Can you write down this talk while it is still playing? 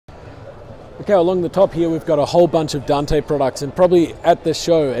Okay, along the top here we've got a whole bunch of Dante products, and probably at the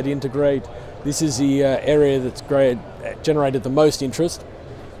show at Integrate, this is the area that's generated the most interest.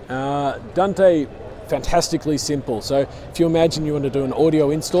 Dante, fantastically simple. So if you imagine you want to do an audio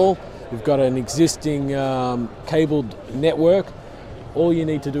install, you've got an existing cabled network. All you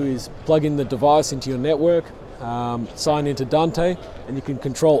need to do is plug in the device into your network, sign into Dante, and you can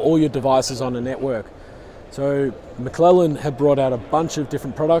control all your devices on a network. So McClellan have brought out a bunch of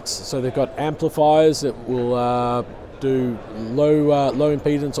different products. So they've got amplifiers that will do low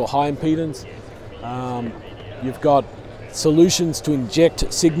impedance or high impedance. You've got solutions to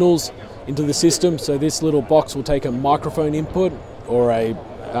inject signals into the system. So this little box will take a microphone input or a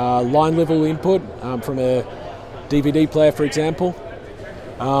line level input from a DVD player, for example,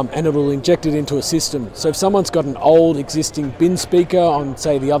 and it will inject it into a system. So if someone's got an old existing bin speaker on,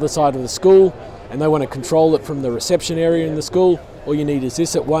 say, the other side of the school, and they want to control it from the reception area in the school, all you need is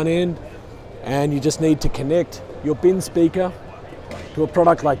this at one end, and you just need to connect your bin speaker to a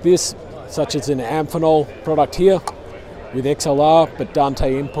product like this, such as an Amphenol product here with XLR but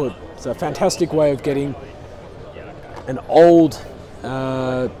Dante input. It's a fantastic way of getting an old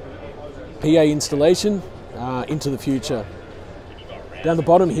PA installation into the future. Down the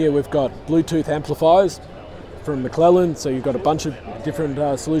bottom here we've got Bluetooth amplifiers from McClellan, so you've got a bunch of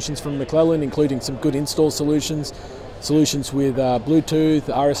different solutions from McClellan, including some good install solutions with Bluetooth,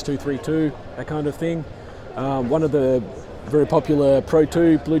 RS-232, that kind of thing. One of the very popular Pro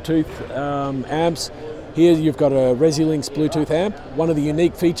 2 Bluetooth amps. Here you've got a Resilinx Bluetooth amp. One of the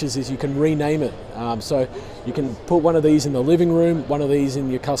unique features is you can rename it. So you can put one of these in the living room, one of these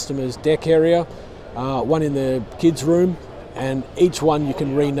in your customer's deck area, one in the kids' room, and each one you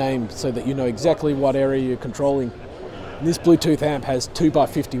can rename so that you know exactly what area you're controlling. And this Bluetooth amp has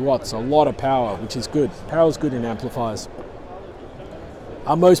 2x50 watts, a lot of power, which is good. Power is good in amplifiers.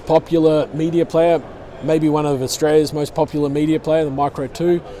 Our most popular media player, maybe one of Australia's most popular media player, the Micro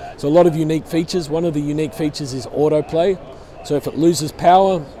 2. So a lot of unique features. One of the unique features is autoplay. So if it loses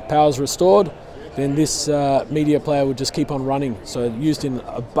power, power's restored, then this media player will just keep on running. So used in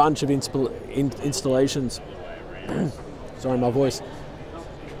a bunch of installations. Sorry, my voice.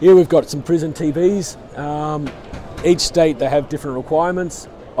 Here we've got some prison TVs. Each state, they have different requirements.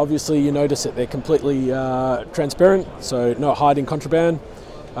 Obviously you notice that they're completely transparent, so no hiding contraband.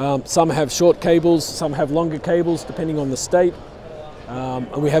 Some have short cables, some have longer cables depending on the state.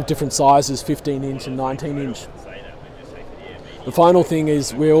 And we have different sizes, 15 inch and 19 inch. The final thing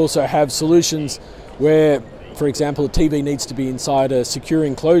is we also have solutions where, for example, a TV needs to be inside a secure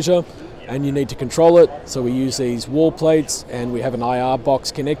enclosure and you need to control it. So we use these wall plates and we have an IR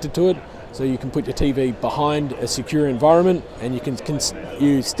box connected to it. So you can put your TV behind a secure environment and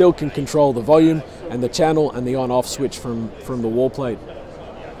you still can control the volume and the channel and the on-off switch from the wall plate.